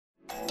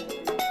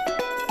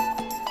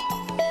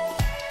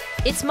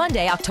It's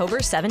Monday, October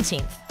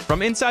 17th.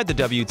 From inside the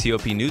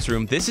WTOP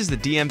newsroom, this is the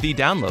DMV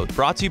Download,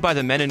 brought to you by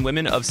the men and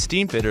women of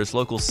Steamfitters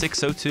Local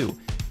 602.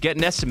 Get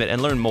an estimate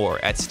and learn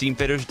more at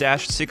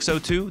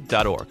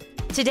steamfitters-602.org.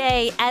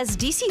 Today, as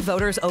D.C.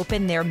 voters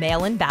open their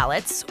mail-in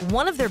ballots,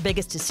 one of their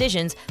biggest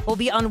decisions will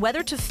be on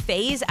whether to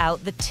phase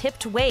out the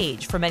tipped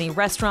wage for many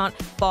restaurant,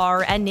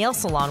 bar, and nail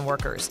salon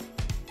workers.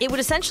 It would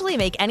essentially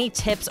make any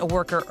tips a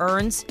worker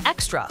earns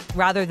extra,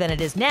 rather than it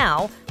is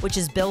now, which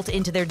is built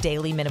into their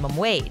daily minimum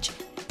wage.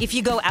 If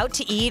you go out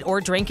to eat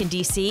or drink in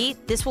D.C.,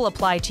 this will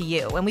apply to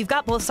you. And we've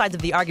got both sides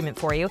of the argument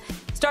for you,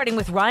 starting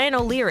with Ryan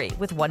O'Leary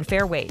with One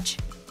Fair Wage.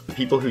 The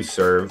people who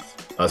serve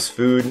us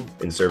food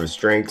and serve us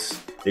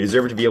drinks, they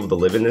deserve to be able to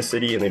live in this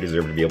city and they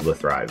deserve to be able to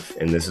thrive.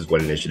 And this is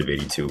what Initiative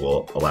 82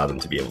 will allow them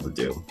to be able to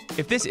do.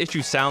 If this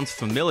issue sounds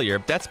familiar,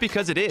 that's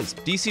because it is.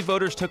 D.C.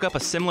 voters took up a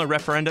similar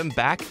referendum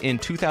back in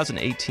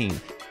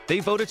 2018. They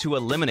voted to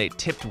eliminate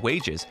tipped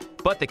wages,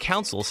 but the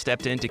council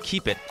stepped in to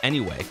keep it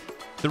anyway.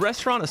 The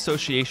Restaurant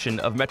Association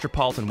of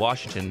Metropolitan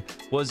Washington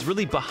was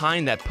really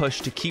behind that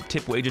push to keep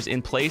tip wages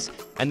in place,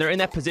 and they're in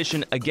that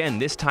position again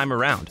this time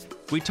around.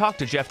 We talked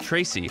to Geoff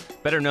Tracy,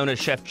 better known as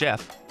Chef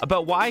Geoff,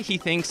 about why he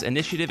thinks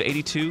Initiative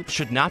 82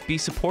 should not be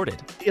supported.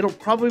 It'll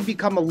probably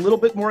become a little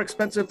bit more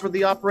expensive for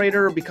the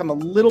operator, become a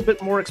little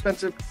bit more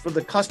expensive for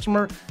the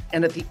customer,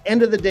 and at the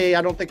end of the day,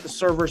 I don't think the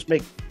servers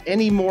make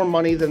any more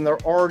money than they're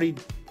already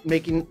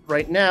making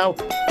right now.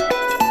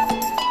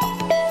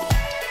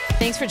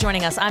 Thanks for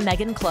joining us. I'm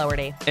Megan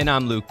Cloherty. And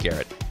I'm Luke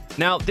Garrett.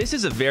 Now, this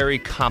is a very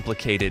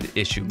complicated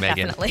issue,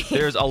 Megan. Definitely.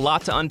 There's a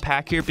lot to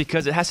unpack here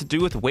because it has to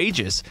do with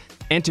wages.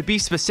 And to be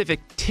specific,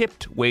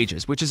 tipped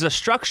wages, which is a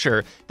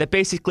structure that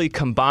basically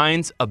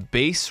combines a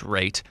base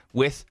rate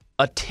with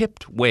a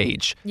tipped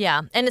wage.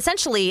 Yeah. And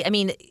essentially, I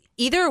mean,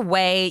 either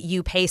way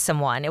you pay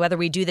someone, whether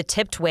we do the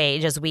tipped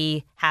wage as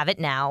we have it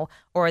now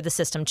or the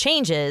system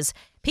changes,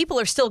 people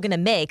are still going to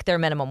make their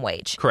minimum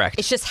wage. Correct.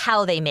 It's just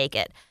how they make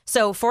it.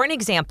 So for an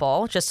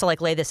example, just to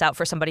lay this out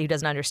for somebody who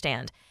doesn't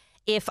understand,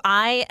 if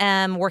I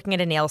am working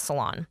at a nail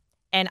salon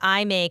and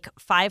I make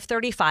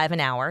 $5.35 an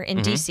hour in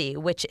DC,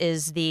 which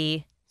is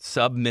the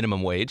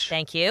sub-minimum wage.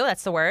 Thank you.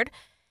 That's the word.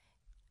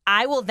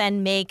 I will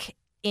then make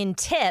in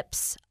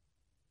tips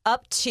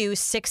up to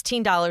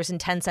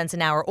 $16.10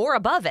 an hour or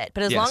above it.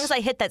 But as long as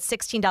I hit that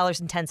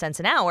 $16.10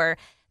 an hour,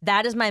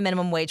 that is my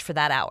minimum wage for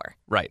that hour.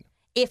 Right.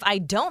 If I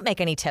don't make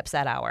any tips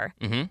that hour,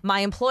 my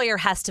employer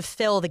has to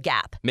fill the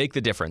gap. Make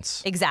the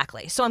difference.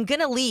 Exactly. So I'm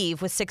going to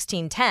leave with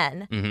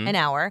 $16.10 an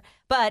hour.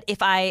 But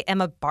if I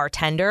am a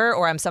bartender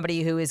or I'm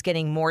somebody who is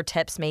getting more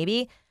tips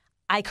maybe,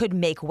 I could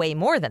make way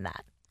more than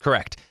that.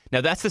 Correct.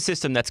 Now, that's the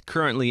system that's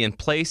currently in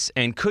place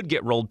and could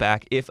get rolled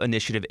back if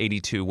Initiative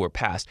 82 were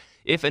passed.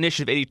 If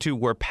Initiative 82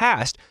 were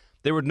passed,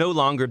 there would no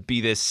longer be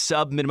this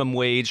sub-minimum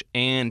wage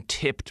and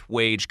tipped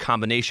wage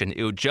combination.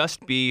 It would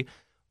just be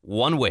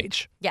one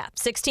wage. Yeah,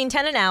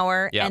 $16.10 an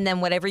hour, and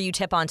then whatever you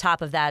tip on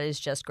top of that is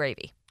just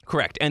gravy.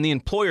 Correct. And the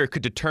employer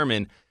could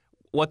determine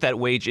what that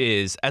wage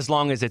is as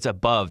long as it's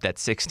above that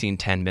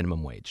 $16.10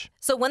 minimum wage.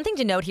 So one thing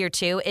to note here,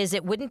 too, is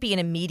it wouldn't be an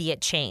immediate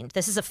change.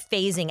 This is a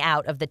phasing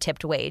out of the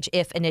tipped wage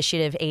if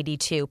Initiative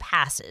 82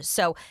 passes.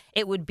 So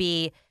it would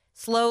be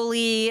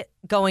slowly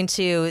going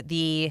to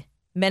the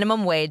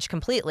minimum wage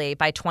completely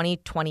by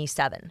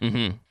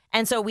 2027.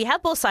 And so we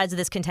have both sides of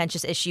this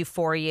contentious issue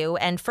for you.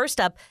 And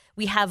first up,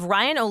 we have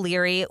Ryan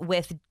O'Leary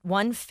with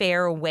One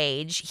Fair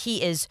Wage.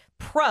 He is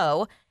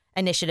pro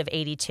Initiative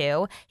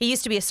 82. He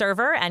used to be a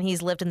server, and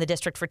he's lived in the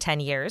district for 10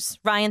 years.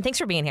 Ryan, thanks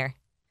for being here.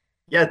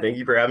 Yeah, thank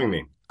you for having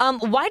me.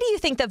 Why do you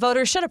think that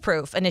voters should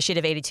approve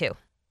Initiative 82?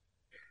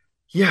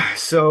 Yeah,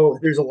 so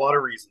there's a lot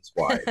of reasons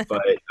why,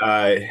 but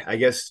I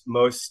guess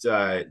most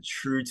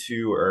true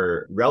to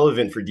or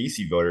relevant for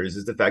DC voters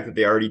is the fact that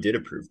they already did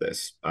approve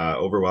this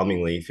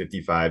overwhelmingly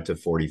 55 to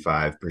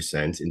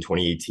 45% in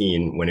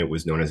 2018 when it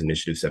was known as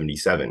Initiative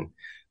 77.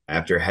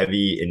 After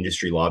heavy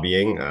industry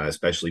lobbying,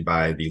 especially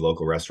by the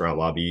local restaurant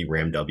lobby,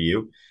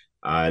 RAMW,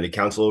 the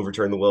council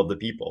overturned the will of the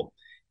people.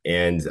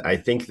 And I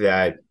think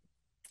that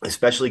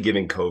especially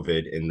given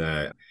COVID and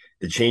the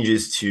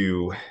changes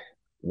to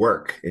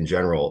work in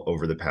general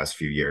over the past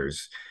few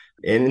years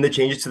and the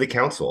changes to the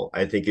council,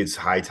 I think it's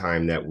high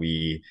time that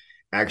we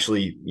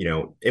actually,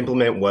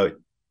 implement what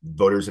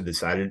voters have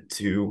decided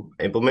to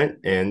implement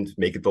and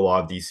make it the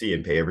law of DC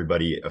and pay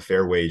everybody a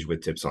fair wage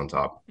with tips on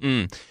top.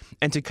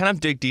 And to kind of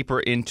dig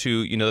deeper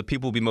into, the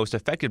people who will be most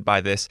affected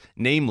by this,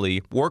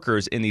 namely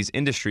workers in these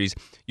industries.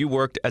 You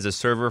worked as a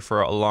server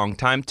for a long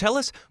time. Tell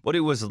us what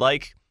it was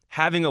like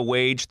having a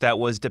wage that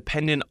was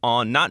dependent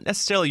on not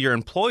necessarily your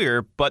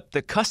employer, but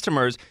the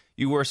customers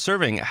you were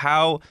serving.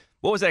 What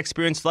was that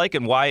experience like,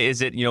 and why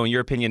is it, in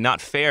your opinion,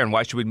 not fair, and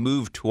why should we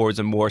move towards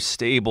a more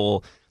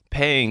stable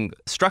paying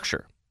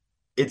structure?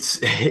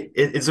 It's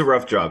a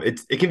rough job.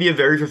 It can be a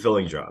very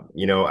fulfilling job.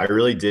 I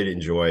really did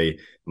enjoy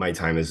my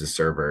time as a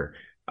server.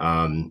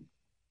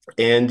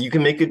 And you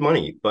can make good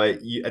money, but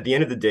at the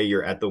end of the day,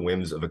 you're at the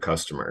whims of a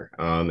customer.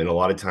 And a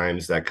lot of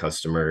times that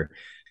customer,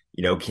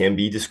 can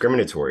be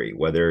discriminatory.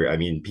 I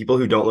mean, people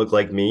who don't look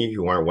like me,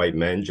 who aren't white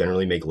men,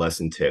 generally make less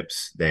in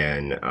tips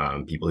than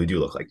people who do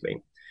look like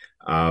me.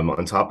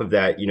 On top of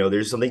that,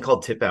 there's something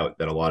called tip out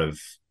that a lot of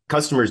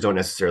customers don't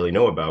necessarily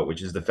know about,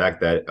 which is the fact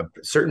that a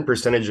certain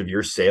percentage of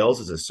your sales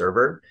as a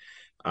server,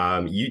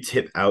 you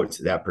tip out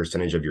that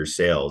percentage of your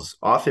sales.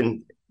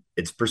 Often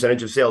it's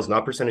percentage of sales,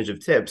 not percentage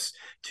of tips,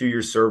 to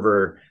your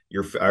server,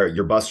 your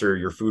busser,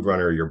 your food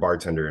runner, your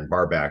bartender, and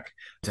barback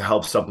to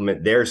help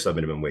supplement their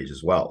sub-minimum wage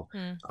as well.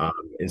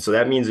 And so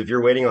that means if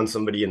you're waiting on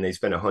somebody and they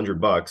spend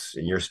 $100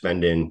 and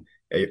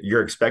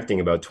you're expecting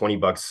about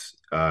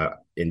 $20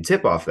 in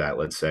tip off that,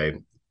 let's say,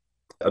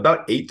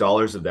 about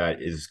 $8 of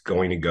that is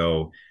going to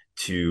go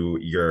to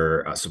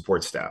your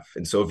support staff.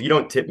 And so if you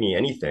don't tip me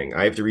anything,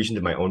 I have to reach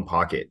into my own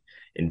pocket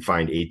and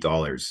find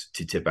 $8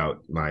 to tip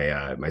out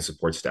my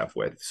support staff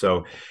with.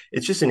 So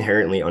it's just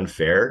inherently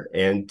unfair.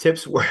 And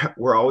tips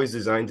were always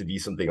designed to be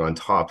something on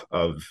top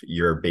of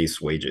your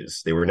base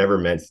wages. They were never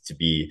meant to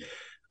be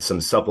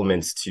some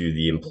supplements to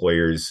the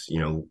employer's,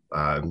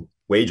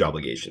 wage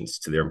obligations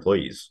to their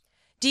employees.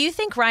 Do you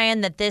think,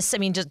 Ryan, that this, I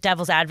mean, just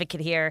devil's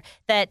advocate here,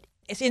 that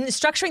in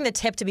structuring the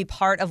tip to be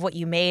part of what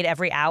you made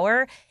every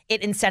hour,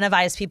 it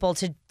incentivized people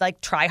to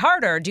try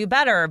harder, do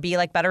better, be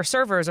better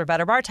servers or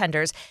better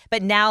bartenders.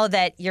 But now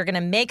that you're going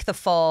to make the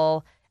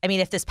full, I mean,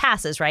 if this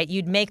passes, right,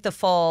 you'd make the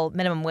full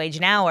minimum wage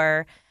an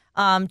hour.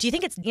 Do you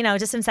think it's,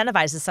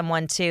 disincentivizes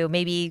someone to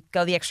maybe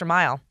go the extra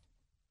mile?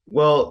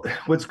 Well,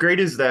 what's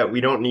great is that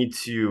we don't need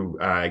to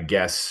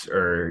guess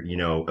or,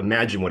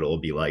 imagine what it will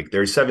be like.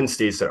 There are 7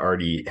 states that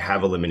already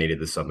have eliminated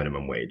the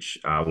sub-minimum wage.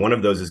 One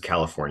of those is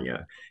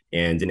California.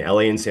 And in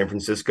LA and San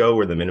Francisco,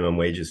 where the minimum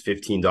wage is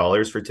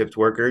 $15 for tipped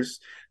workers,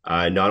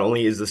 not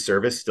only is the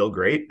service still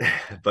great,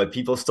 but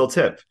people still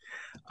tip.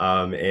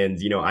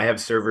 I have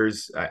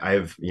servers, I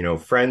have,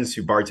 friends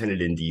who bartended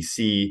in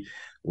DC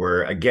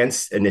were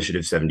against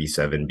Initiative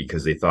 77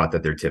 because they thought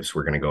that their tips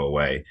were going to go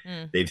away.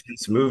 They've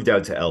since moved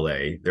out to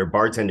LA. They're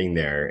bartending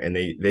there, and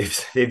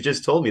they've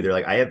just told me, they're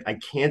like, I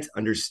can't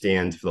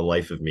understand for the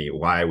life of me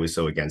why I was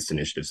so against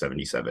Initiative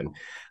 77.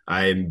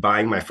 I'm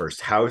buying my first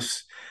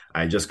house.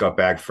 I just got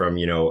back from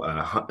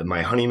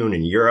my honeymoon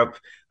in Europe.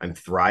 I'm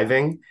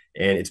thriving,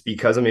 and it's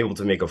because I'm able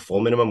to make a full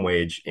minimum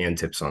wage and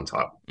tips on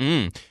top.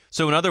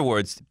 So in other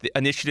words, the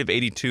Initiative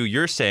 82,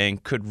 you're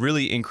saying, could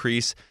really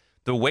increase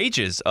the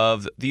wages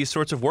of these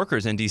sorts of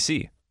workers in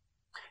DC.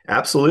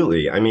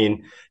 Absolutely. I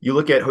mean, you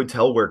look at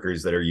hotel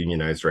workers that are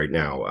unionized right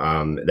now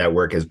that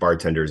work as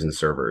bartenders and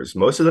servers.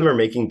 Most of them are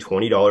making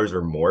 $20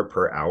 or more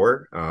per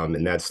hour,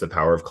 and that's the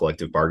power of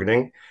collective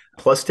bargaining,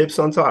 plus tips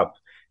on top.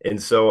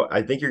 And so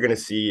I think you're going to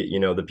see,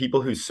 the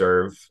people who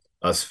serve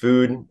us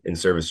food and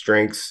serve us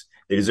drinks,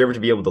 they deserve to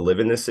be able to live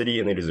in this city,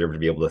 and they deserve to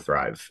be able to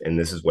thrive. And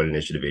this is what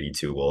Initiative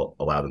 82 will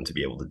allow them to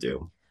be able to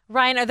do.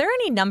 Ryan, are there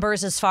any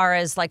numbers as far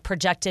as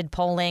projected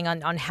polling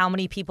on how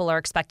many people are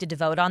expected to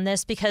vote on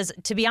this? Because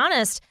to be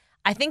honest,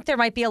 I think there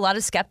might be a lot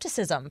of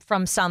skepticism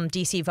from some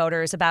DC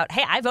voters about,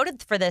 hey, I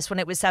voted for this when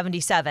it was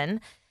 77.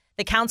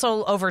 The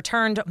council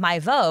overturned my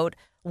vote.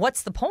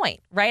 What's the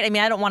point, right? I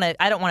mean, I don't want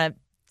to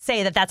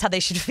say that that's how they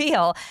should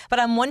feel, but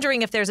I'm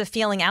wondering if there's a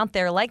feeling out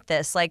there like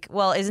this,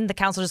 well, isn't the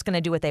council just going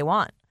to do what they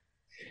want?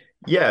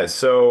 Yeah,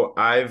 so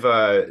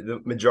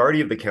the majority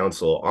of the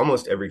council,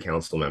 almost every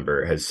council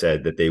member has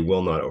said that they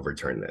will not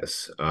overturn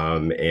this.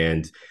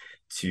 And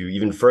to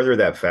even further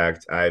that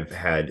fact, I've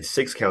had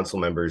 6 council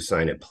members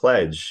sign a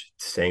pledge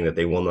saying that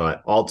they will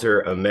not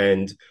alter,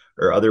 amend,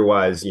 or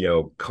otherwise,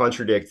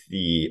 contradict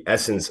the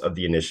essence of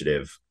the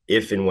initiative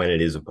if and when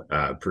it is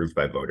approved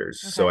by voters.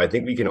 Okay. So I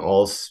think we can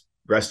all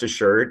rest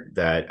assured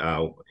that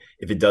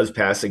if it does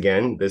pass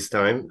again this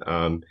time,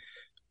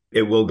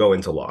 it will go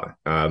into law.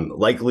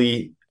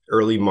 Likely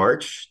early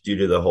March due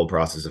to the whole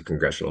process of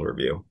congressional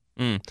review.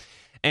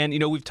 And,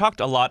 we've talked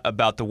a lot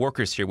about the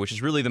workers here, which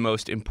is really the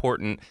most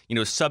important,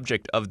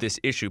 subject of this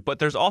issue. But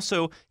there's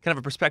also kind of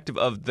a perspective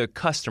of the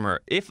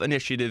customer. If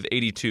Initiative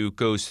 82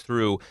 goes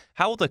through,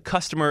 how will the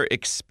customer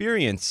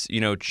experience,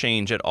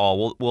 change at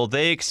all? Will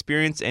they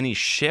experience any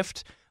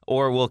shift,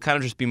 or will it kind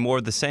of just be more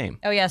of the same?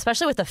 Oh, yeah,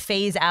 especially with the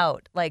phase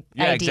out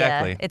idea.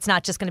 Exactly. It's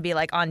not just going to be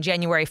on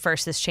January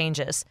 1st, this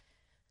changes.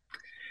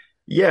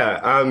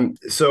 Yeah.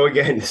 So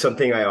again,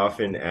 something I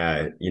often,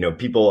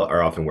 people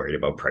are often worried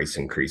about price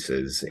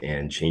increases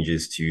and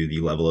changes to the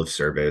level of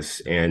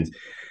service. And,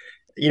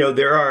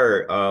 there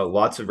are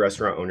lots of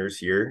restaurant owners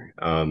here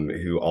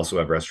who also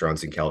have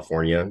restaurants in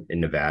California, in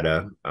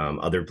Nevada,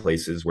 other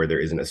places where there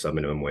isn't a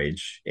sub-minimum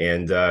wage.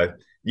 And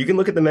you can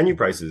look at the menu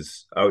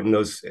prices out in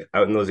those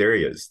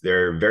areas.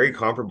 They're very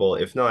comparable,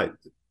 if not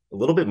a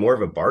little bit more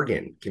of a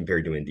bargain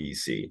compared to in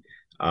DC.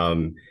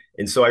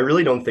 And so I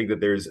really don't think that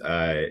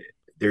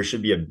there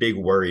should be a big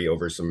worry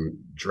over some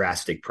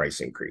drastic price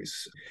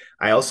increase.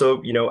 I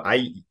also,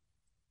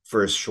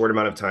 for a short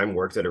amount of time,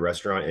 worked at a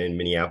restaurant in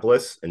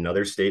Minneapolis,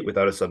 another state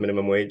without a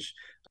sub-minimum wage.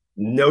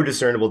 No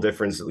discernible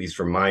difference, at least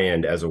from my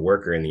end as a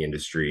worker in the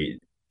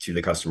industry, to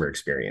the customer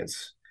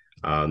experience.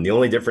 The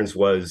only difference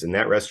was in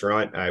that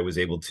restaurant,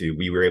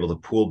 we were able to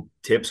pool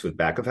tips with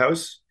back of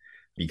house.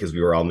 because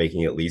we were all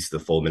making at least the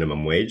full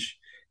minimum wage.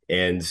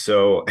 And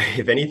so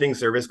if anything,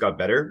 service got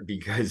better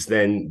because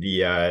then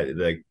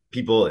the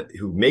people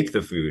who make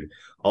the food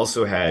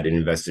also had an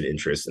invested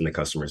interest in the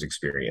customer's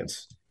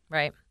experience.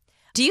 Right.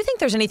 Do you think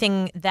there's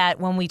anything that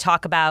when we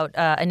talk about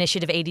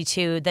Initiative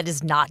 82 that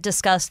is not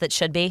discussed that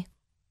should be?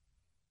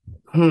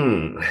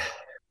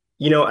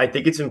 I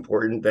think it's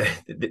important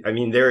that, I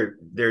mean,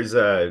 there's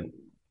a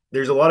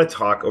lot of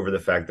talk over the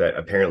fact that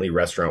apparently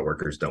restaurant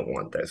workers don't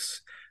want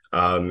this.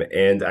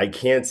 And I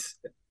can't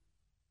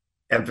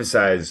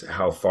emphasize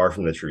how far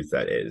from the truth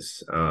that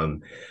is.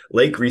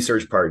 Lake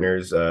Research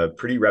Partners, a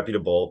pretty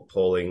reputable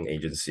polling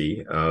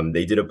agency,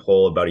 they did a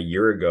poll about a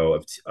year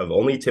ago of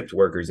only tipped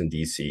workers in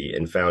DC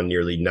and found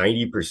nearly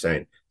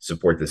 90%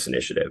 support this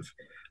initiative.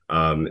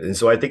 And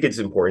so I think it's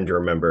important to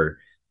remember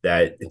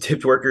that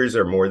tipped workers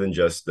are more than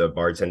just the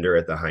bartender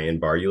at the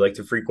high-end bar you like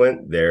to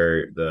frequent.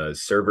 They're the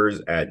servers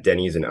at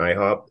Denny's and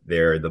IHOP.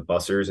 They're the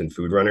bussers and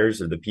food runners.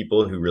 They're the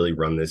people who really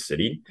run this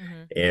city.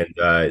 And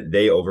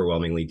they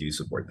overwhelmingly do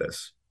support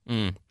this.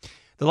 The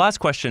last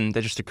question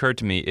that just occurred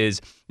to me is,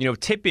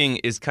 tipping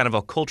is kind of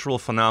a cultural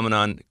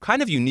phenomenon,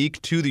 kind of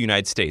unique to the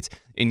United States.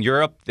 In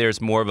Europe, there's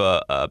more of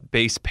a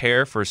base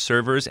pair for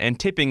servers, and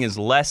tipping is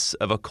less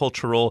of a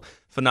cultural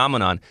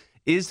phenomenon.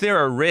 Is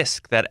there a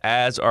risk that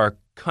as our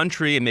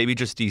country and maybe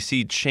just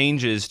DC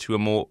changes to a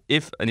more,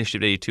 if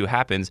Initiative 82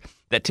 happens,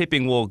 that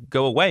tipping will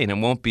go away and it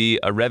won't be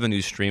a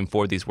revenue stream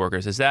for these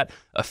workers? Is that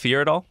a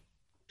fear at all?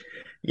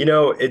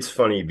 It's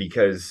funny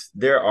because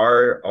there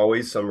are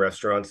always some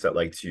restaurants that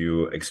like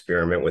to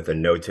experiment with a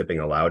no tipping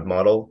allowed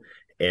model.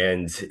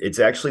 And it's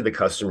actually the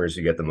customers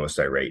who get the most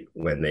irate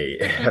when they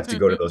have to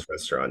go to those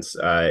restaurants.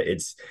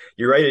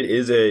 You're right. It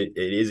is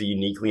a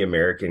uniquely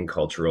American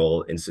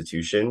cultural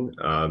institution.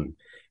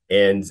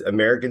 And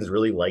Americans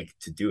really like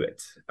to do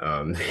it.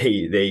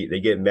 They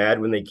get mad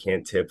when they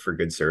can't tip for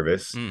good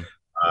service,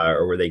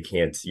 or where they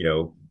can't,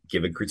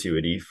 give a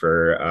gratuity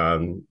for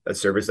a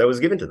service that was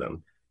given to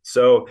them.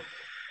 So,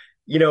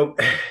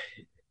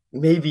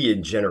 maybe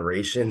in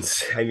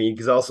generations. I mean,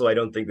 because also I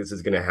don't think this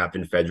is going to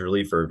happen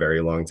federally for a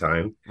very long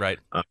time. Right.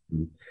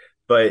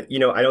 But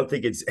I don't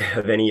think it's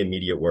of any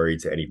immediate worry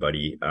to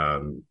anybody.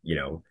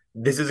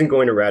 This isn't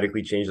going to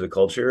radically change the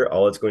culture.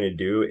 All it's going to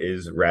do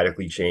is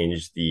radically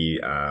change the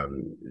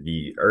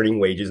earning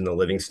wages and the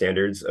living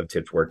standards of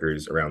tipped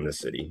workers around this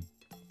city.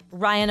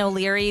 Ryan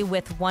O'Leary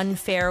with One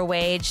Fair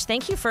Wage.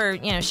 Thank you for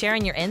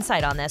sharing your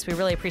insight on this. We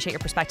really appreciate your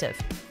perspective.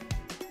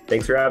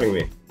 Thanks for having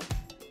me.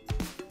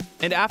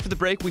 And after the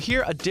break, we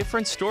hear a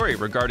different story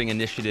regarding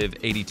Initiative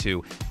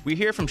 82. We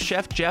hear from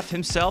Chef Geoff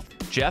himself,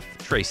 Geoff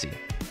Tracy.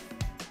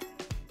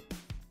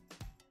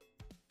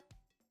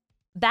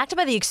 Backed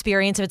by the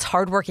experience of its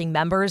hardworking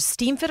members,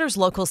 Steamfitters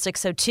Local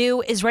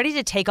 602 is ready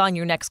to take on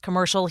your next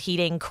commercial,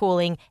 heating,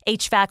 cooling,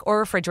 HVAC, or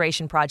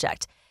refrigeration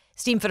project.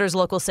 Steamfitters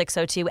Local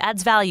 602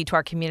 adds value to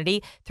our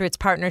community through its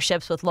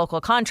partnerships with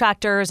local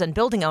contractors and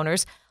building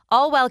owners,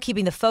 all while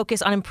keeping the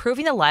focus on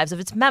improving the lives of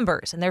its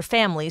members and their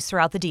families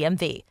throughout the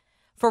DMV.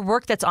 For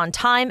work that's on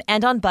time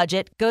and on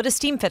budget, go to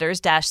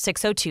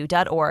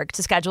steamfitters-602.org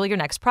to schedule your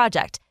next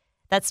project.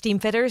 That's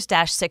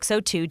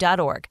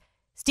steamfitters-602.org.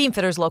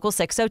 Steamfitters Local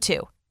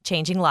 602.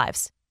 Changing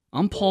lives.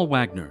 I'm Paul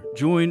Wagner.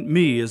 Join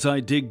me as I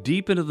dig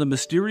deep into the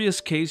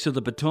mysterious case of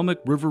the Potomac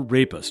River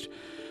rapist.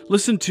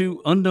 Listen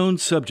to Unknown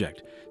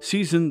Subject,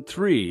 Season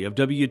 3 of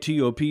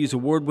WTOP's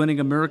award-winning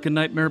American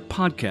Nightmare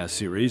podcast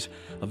series,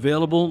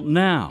 available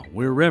now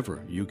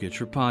wherever you get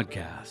your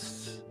podcasts.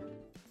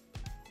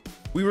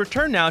 We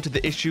return now to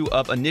the issue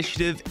of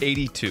Initiative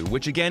 82,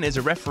 which again is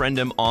a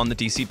referendum on the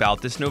DC ballot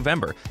this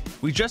November.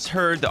 We just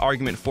heard the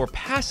argument for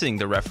passing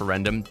the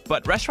referendum,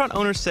 but restaurant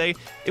owners say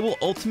it will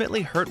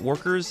ultimately hurt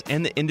workers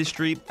and the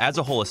industry as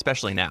a whole,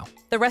 especially now.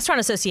 The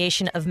Restaurant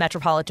Association of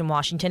Metropolitan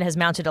Washington has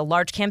mounted a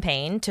large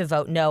campaign to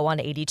vote no on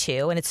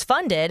 82, and it's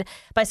funded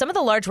by some of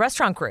the large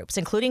restaurant groups,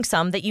 including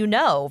some that you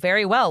know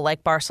very well,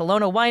 like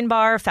Barcelona Wine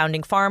Bar,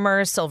 Founding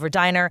Farmers, Silver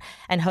Diner,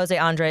 and Jose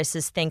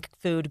Andres' Think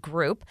Food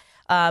Group.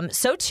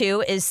 So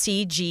too is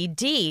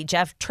CGD,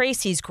 Geoff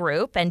Tracy's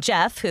group, and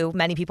Geoff, who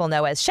many people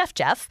know as Chef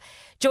Geoff,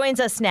 joins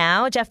us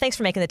now. Geoff, thanks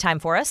for making the time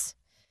for us.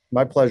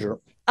 My pleasure.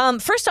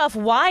 First off,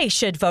 why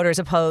should voters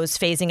oppose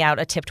phasing out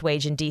a tipped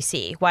wage in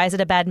D.C.? Why is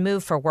it a bad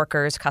move for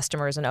workers,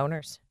 customers, and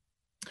owners?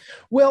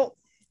 Well,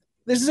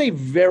 this is a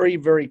very,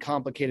 very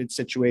complicated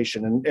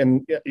situation.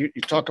 And you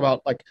talk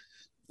about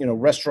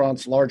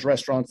restaurants, large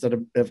restaurants that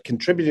have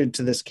contributed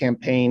to this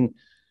campaign.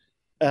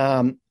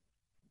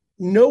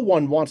 No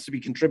one wants to be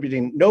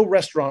contributing. No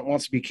restaurant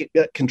wants to be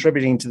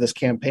contributing to this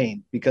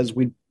campaign because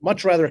we'd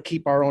much rather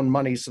keep our own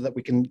money so that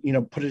we can,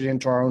 put it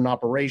into our own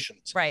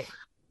operations. Right.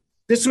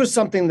 This was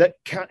something that,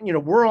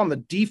 we're on the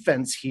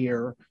defense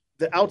here.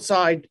 The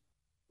outside,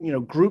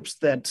 groups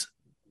that,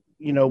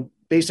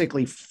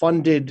 basically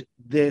funded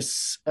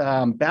this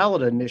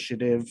ballot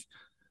initiative,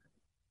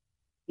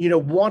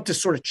 want to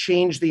sort of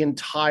change the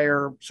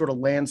entire sort of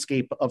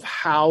landscape of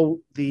how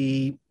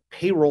the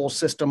payroll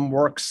system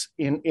works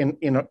in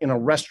a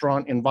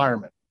restaurant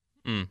environment.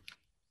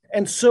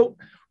 And so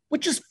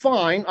which is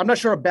fine. I'm not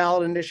sure a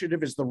ballot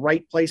initiative is the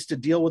right place to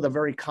deal with a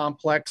very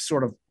complex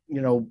sort of,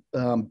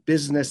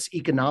 business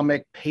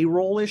economic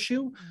payroll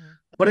issue,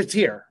 but it's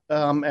here,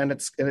 and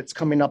it's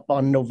coming up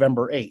on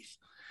November 8th.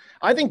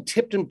 I think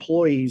tipped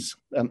employees,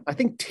 I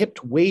think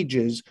tipped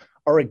wages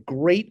are a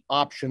great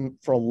option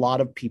for a lot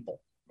of people.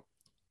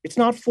 It's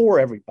not for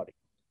everybody.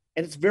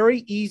 And it's very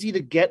easy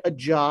to get a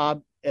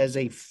job as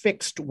a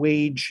fixed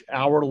wage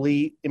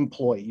hourly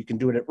employee. You can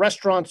do it at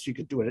restaurants. You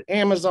could do it at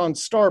Amazon,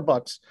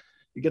 Starbucks.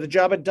 You get a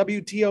job at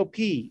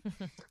WTOP,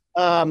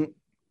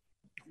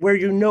 where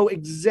you know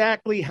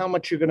exactly how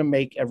much you're going to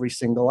make every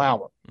single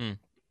hour.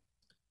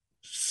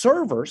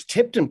 Servers,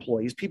 tipped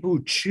employees, people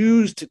who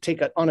choose to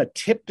take on a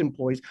tipped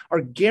employees are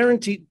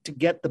guaranteed to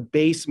get the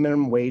base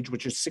minimum wage,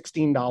 which is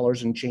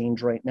 $16 and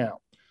change right now.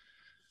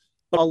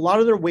 But a lot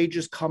of their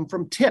wages come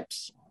from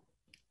tips,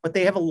 but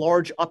they have a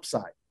large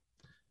upside.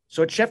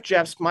 So at Chef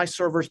Geoff's, my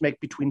servers make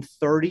between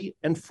 $30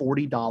 and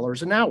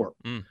 $40 an hour,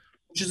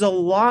 which is a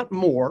lot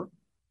more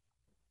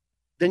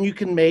than you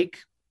can make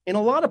in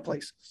a lot of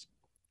places.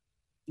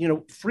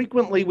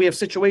 Frequently we have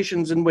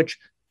situations in which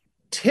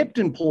tipped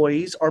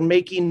employees are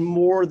making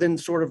more than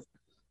sort of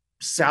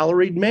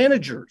salaried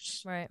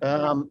managers. Right.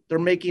 They're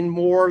making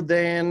more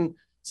than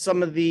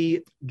some of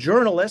the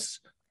journalists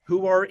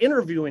who are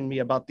interviewing me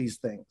about these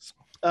things.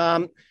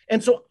 And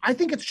so I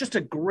think it's just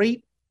a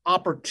great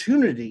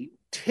opportunity.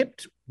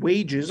 Tipped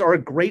wages are a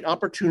great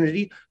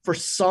opportunity for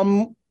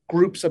some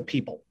groups of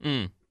people.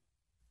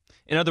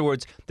 In other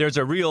words, there's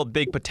a real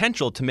big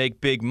potential to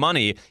make big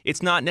money.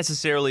 It's not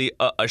necessarily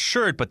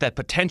assured, but that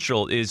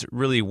potential is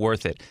really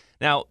worth it.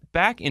 Now,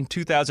 back in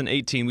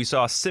 2018, we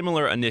saw a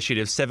similar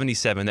initiative,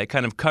 77, that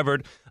kind of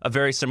covered a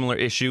very similar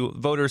issue.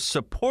 Voters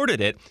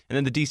supported it, and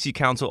then the D.C.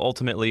 Council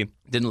ultimately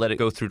didn't let it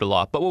go through to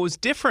law. But what was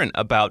different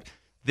about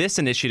this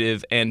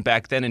initiative and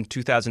back then in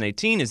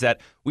 2018 is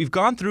that we've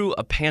gone through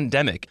a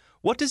pandemic.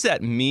 What does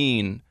that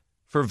mean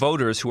for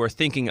voters who are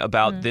thinking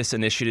about this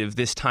initiative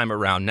this time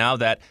around, now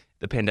that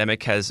the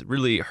pandemic has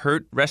really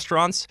hurt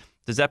restaurants?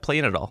 Does that play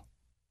in at all?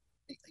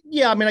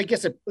 Yeah, I mean, I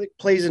guess it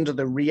plays into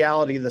the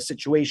reality of the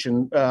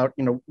situation.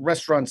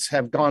 Restaurants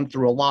have gone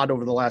through a lot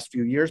over the last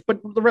few years, but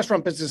the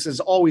restaurant business has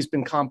always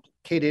been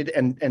complicated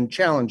and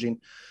challenging.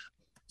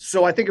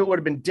 So I think it would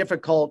have been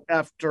difficult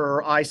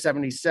after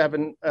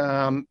I-77,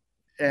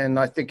 and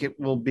I think it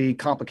will be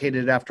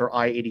complicated after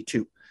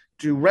I-82.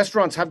 Do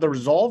restaurants have the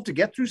resolve to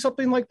get through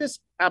something like this?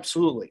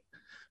 Absolutely.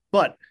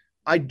 But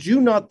I do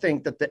not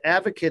think that the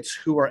advocates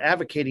who are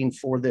advocating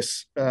for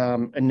this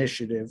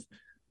initiative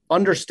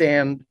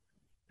understand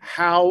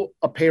how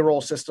a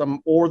payroll system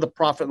or the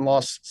profit and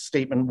loss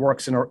statement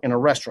works in a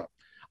restaurant.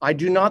 I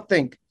do not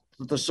think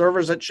that the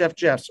servers at Chef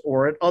Geoff's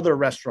or at other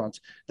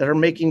restaurants that are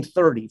making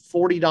 $30,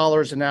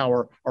 $40 an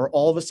hour are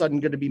all of a sudden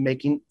going to be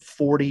making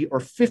 $40 or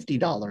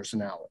 $50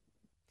 an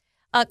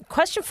hour.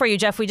 Question for you,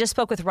 Geoff. We just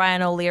spoke with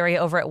Ryan O'Leary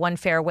over at One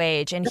Fair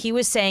Wage, and he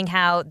was saying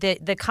how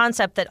the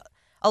concept that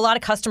a lot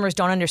of customers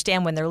don't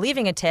understand when they're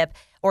leaving a tip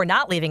or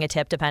not leaving a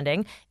tip,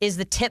 depending, is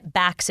the tip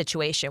back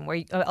situation,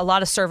 where a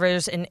lot of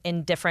servers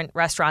in different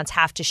restaurants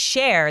have to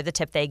share the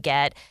tip they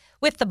get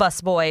with the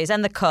busboys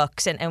and the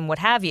cooks and what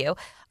have you.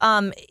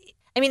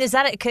 I mean, is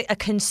that a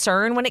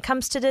concern when it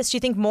comes to this? Do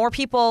you think more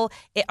people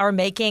are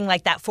making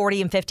like that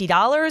 $40 and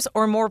 $50,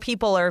 or more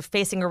people are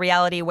facing a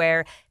reality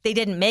where they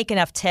didn't make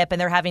enough tip and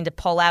they're having to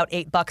pull out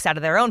 $8 out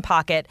of their own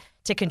pocket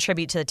to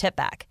contribute to the tip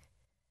back?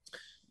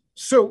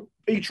 So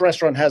each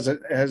restaurant has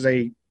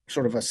a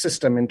sort of a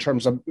system in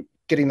terms of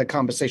getting the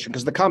compensation,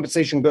 because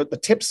the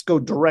tips go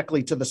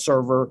directly to the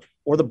server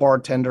or the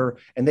bartender,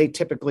 and they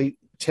typically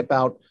tip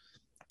out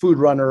food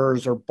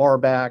runners or bar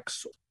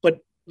backs. But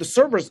the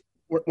servers,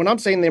 when I'm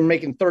saying they're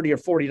making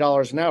 $30 or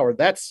 $40 an hour,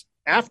 that's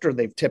after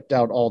they've tipped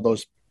out all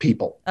those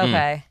people.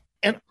 Okay.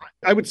 And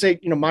I would say,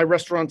 my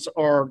restaurants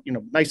are,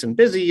 nice and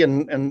busy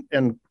and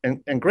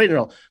great and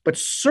all, but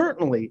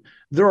certainly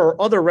there are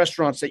other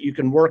restaurants that you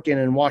can work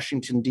in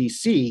Washington,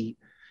 D.C.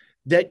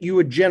 that you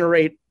would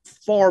generate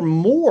far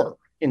more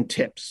in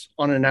tips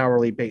on an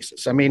hourly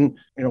basis. I mean,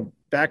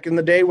 back in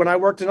the day when I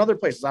worked in other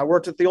places, I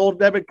worked at the Old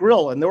Debit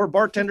Grill, and there were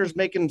bartenders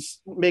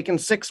making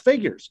six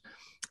figures.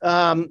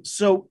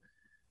 So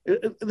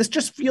this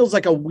just feels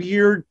like a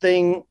weird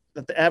thing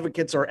that the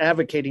advocates are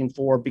advocating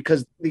for,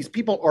 because these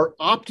people are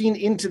opting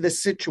into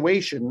this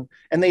situation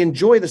and they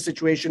enjoy the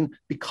situation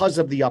because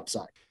of the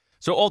upside.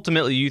 So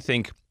ultimately, you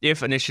think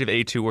if Initiative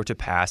 82 were to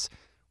pass,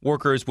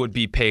 workers would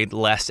be paid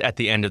less at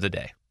the end of the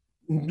day?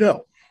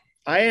 No,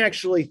 I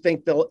actually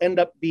think they'll end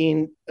up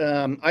being,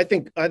 I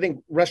think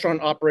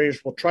restaurant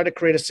operators will try to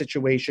create a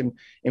situation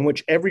in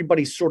which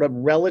everybody's sort of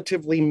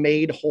relatively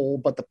made whole,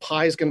 but the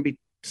pie is going to be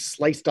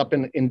sliced up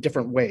in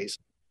different ways.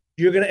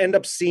 You're going to end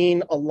up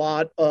seeing a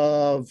lot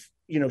of,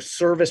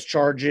 service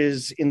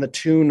charges in the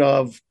tune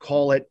of,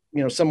 call it,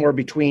 somewhere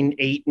between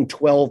 8 and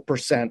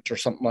 12% or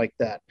something like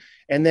that.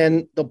 And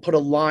then they'll put a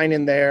line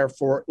in there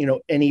for,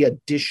 any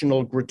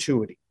additional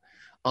gratuity.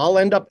 I'll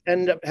end up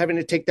having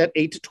to take that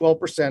 8 to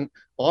 12%,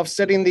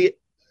 offsetting the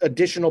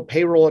additional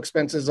payroll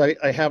expenses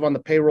I have on the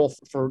payroll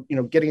for,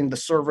 getting the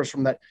servers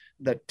from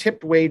that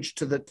tipped wage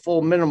to the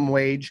full minimum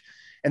wage.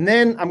 And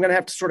then I'm going to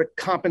have to sort of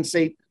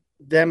compensate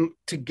them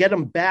to get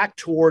them back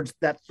towards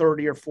that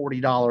 $30 or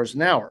 $40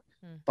 an hour.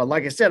 But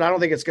like I said, I don't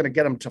think it's going to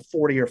get them to $40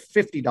 or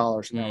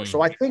 $50 an hour.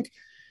 So I think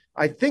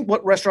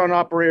what restaurant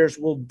operators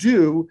will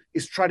do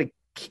is try to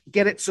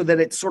get it so that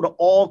it sort of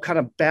all kind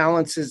of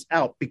balances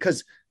out,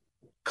 because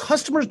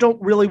customers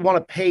don't really want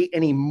to pay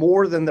any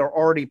more than they're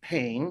already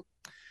paying.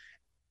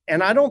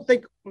 And I don't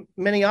think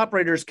many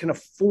operators can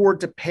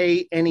afford to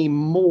pay any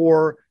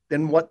more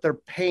than what they're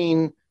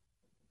paying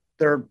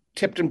their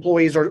tipped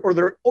employees or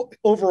their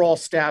overall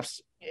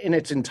staffs in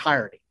its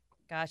entirety.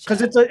 Gotcha.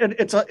 Because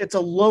it's a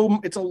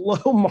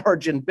low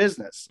margin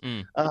business.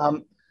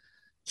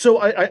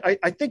 So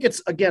I think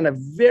it's, again, a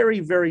very,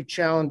 very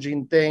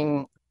challenging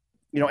thing.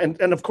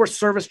 And of course,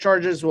 service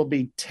charges will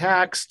be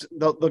taxed.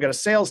 They'll get a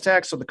sales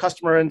tax, so the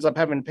customer ends up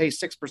having to pay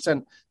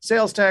 6%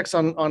 sales tax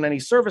on any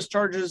service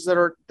charges that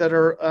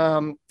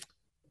are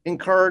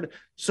incurred.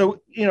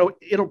 So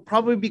it'll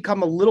probably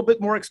become a little bit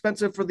more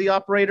expensive for the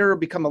operator,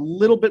 become a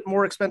little bit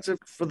more expensive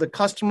for the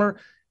customer.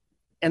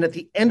 And at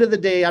the end of the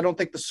day, I don't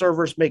think the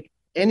servers make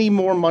any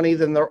more money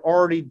than they're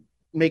already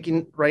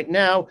making right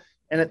now.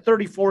 And at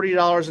 $30,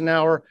 $40 an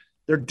hour,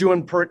 they're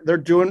doing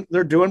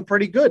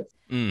pretty good.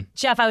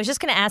 Geoff, I was just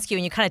going to ask you,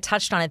 and you kind of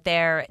touched on it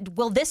there.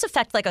 Will this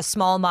affect like a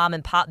small mom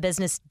and pop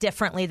business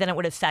differently than it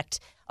would affect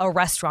a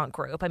restaurant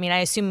group? I mean, I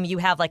assume you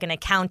have like an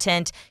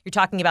accountant. You're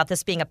talking about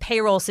this being a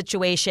payroll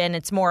situation.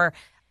 It's more,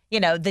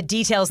 the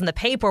details and the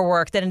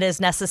paperwork than it is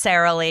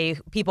necessarily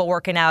people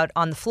working out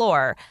on the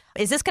floor.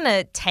 Is this going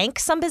to tank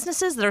some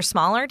businesses that are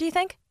smaller, do you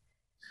think?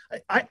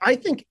 I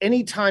think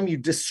anytime you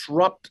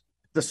disrupt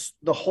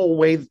the whole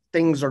way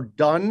things are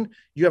done,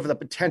 you have the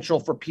potential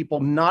for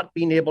people not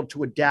being able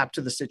to adapt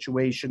to the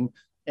situation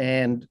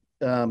and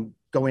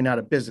going out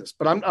of business.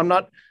 But I'm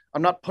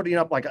not putting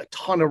up like a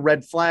ton of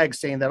red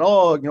flags saying that,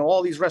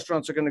 all these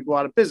restaurants are going to go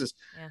out of business.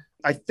 Yeah.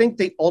 I think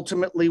they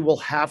ultimately will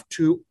have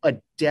to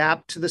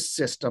adapt to the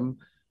system.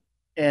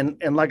 And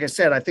like I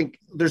said, I think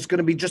there's going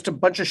to be just a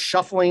bunch of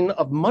shuffling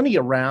of money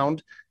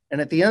around.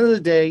 And at the end of the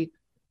day,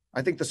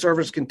 I think the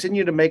servers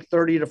continue to make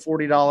 $30 to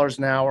 $40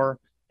 an hour.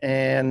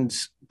 And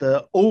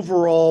the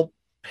overall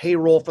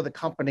payroll for the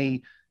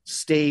company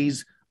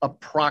stays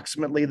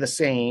approximately the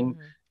same,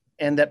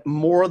 and that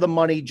more of the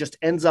money just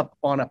ends up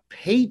on a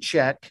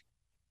paycheck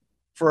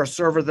for a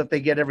server that they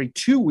get every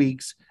 2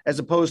 weeks, as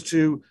opposed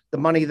to the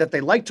money that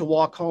they like to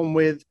walk home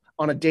with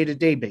on a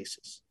day-to-day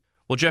basis.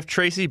 Well, Geoff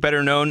Tracy,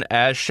 better known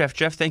as Chef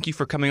Geoff, thank you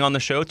for coming on the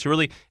show to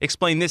really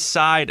explain this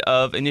side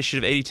of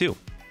Initiative 82.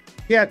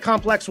 Yeah,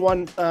 complex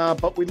one,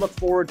 but we look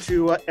forward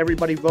to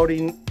everybody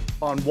voting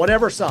on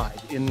whatever side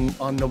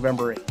on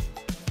November 8th.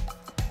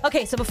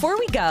 Okay, so before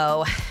we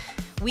go,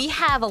 we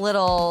have a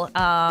little,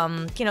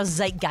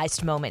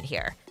 zeitgeist moment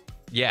here.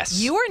 Yes.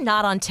 You are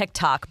not on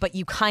TikTok, but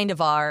you kind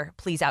of are.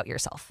 Please out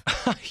yourself.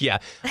 Yeah.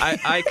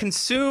 I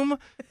consume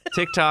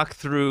TikTok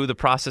through the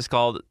process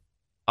called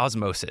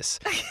osmosis,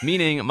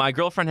 meaning my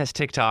girlfriend has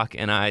TikTok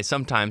and I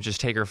sometimes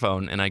just take her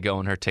phone and I go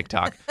on her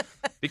TikTok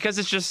because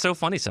it's just so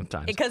funny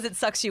sometimes. Because it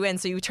sucks you in.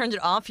 So you turned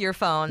it off your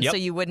phone so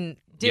you wouldn't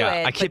do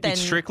it. I keep it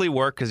strictly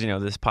work because,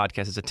 this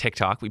podcast is a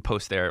TikTok. We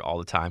post there all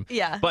the time.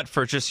 Yeah. But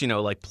for just,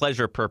 like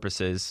pleasure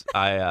purposes,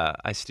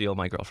 I steal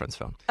my girlfriend's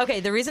phone. Okay,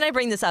 the reason I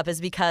bring this up is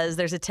because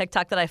there's a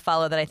TikTok that I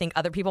follow that I think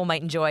other people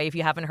might enjoy if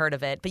you haven't heard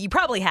of it, but you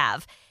probably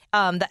have.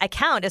 The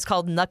account is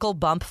called Knuckle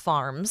Bump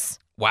Farms.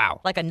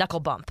 Wow. Like a knuckle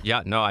bump.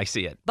 Yeah, no, I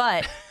see it.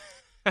 But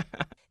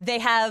they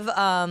have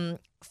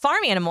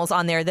farm animals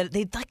on there that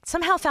they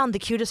somehow found the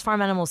cutest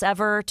farm animals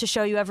ever to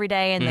show you every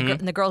day. And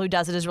the girl who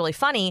does it is really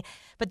funny.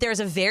 But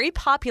there's a very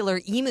popular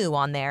emu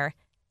on there.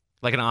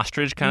 Like an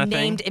ostrich kind of thing?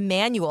 Named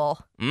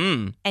Emmanuel.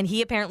 And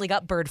he apparently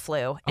got bird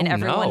flu. And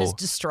everyone is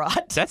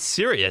distraught. That's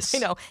serious. I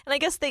know. And I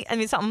guess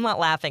I'm not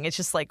laughing. It's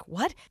just like,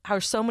 what? How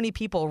are so many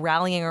people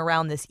rallying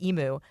around this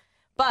emu?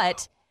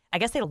 But I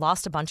guess they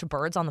lost a bunch of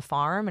birds on the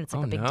farm, and it's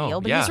like a big deal.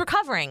 But he's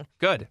recovering.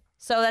 Good.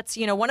 So that's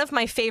one of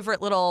my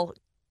favorite little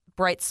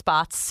bright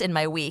spots in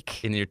my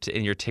week. In your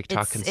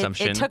TikTok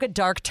consumption. It took a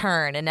dark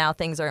turn, and now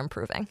things are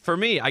improving. For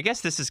me, I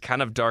guess this is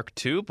kind of dark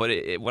too, but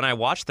when I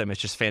watch them,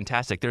 it's just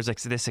fantastic. There's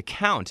this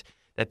account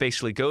that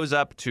basically goes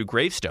up to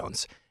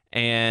gravestones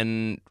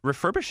and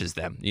refurbishes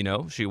them.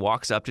 She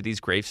walks up to these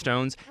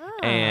gravestones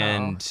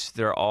and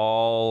they're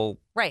all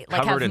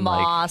covered in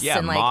moss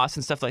moss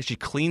and stuff. Like she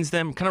cleans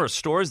them, kind of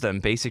restores them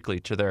basically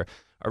to their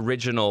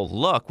original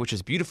look, which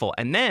is beautiful.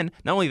 And then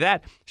not only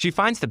that, she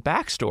finds the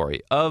backstory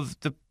of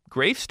the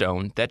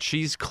gravestone that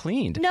she's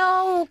cleaned.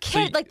 No,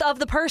 of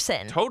the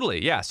person.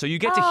 Totally, yeah. So you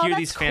get to hear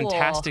these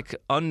fantastic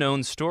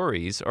unknown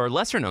stories, or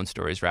lesser known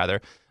stories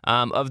rather,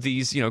 of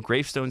these,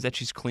 gravestones that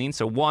she's cleaned.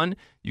 So one,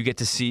 you get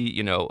to see,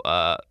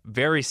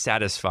 very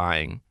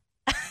satisfying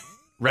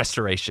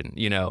restoration,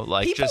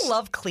 People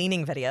love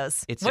cleaning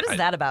videos. What is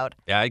that about?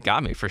 Yeah, it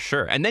got me for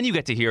sure. And then you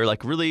get to hear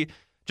really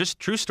just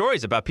true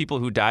stories about people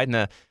who died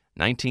in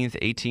 19th,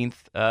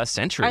 18th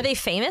century. Are they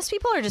famous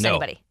people or just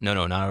anybody? No,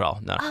 not at all.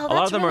 No. Oh, a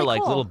lot of them really are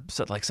like cool.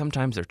 like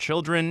sometimes they're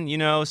children,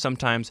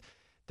 sometimes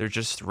they're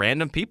just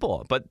random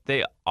people, but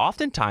they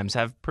oftentimes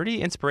have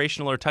pretty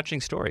inspirational or touching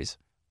stories,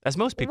 as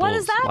most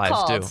people's lives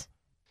called? do.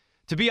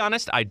 To be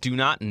honest, I do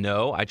not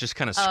know. I just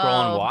kind of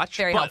scroll and watch.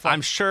 Very but helpful.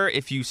 I'm sure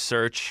if you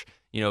search,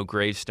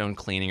 gravestone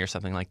cleaning or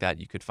something like that,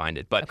 you could find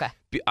it. But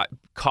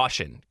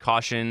caution,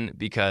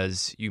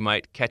 because you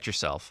might catch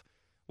yourself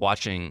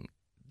watching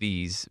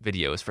these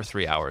videos for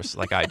 3 hours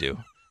like I do,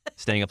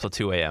 staying up till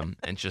 2 a.m.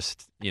 and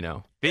just,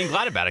 being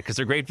glad about it because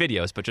they're great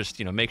videos, but just,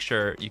 make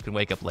sure you can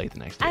wake up late the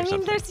next day. I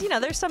mean,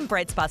 there's some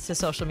bright spots to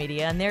social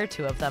media, and there are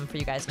 2 of them for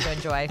you guys to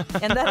enjoy.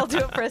 And that'll do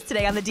it for us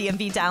today on the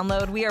DMV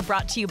Download. We are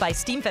brought to you by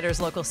Steamfitters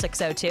Local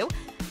 602.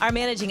 Our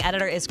managing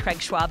editor is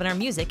Craig Schwab, and our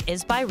music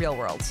is by Real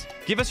World.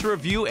 Give us a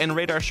review and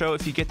rate our show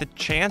if you get the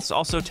chance.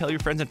 Also, tell your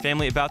friends and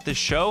family about this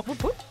show.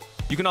 Whoop, whoop.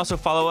 You can also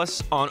follow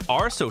us on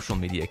our social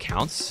media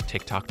accounts,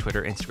 TikTok,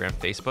 Twitter, Instagram,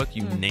 Facebook,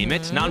 you name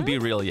it. Not on Be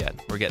Real yet.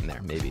 We're getting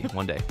there, maybe,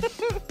 one day.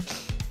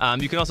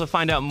 You can also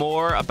find out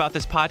more about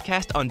this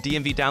podcast on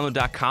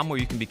dmvdownload.com, where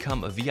you can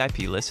become a VIP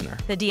listener.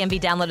 The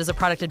DMV Download is a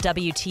product of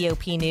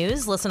WTOP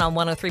News. Listen on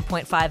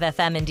 103.5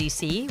 FM in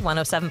D.C.,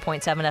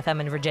 107.7 FM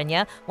in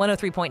Virginia,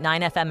 103.9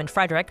 FM in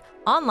Frederick,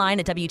 online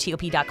at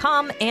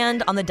WTOP.com,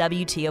 and on the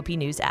WTOP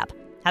News app.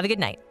 Have a good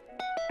night.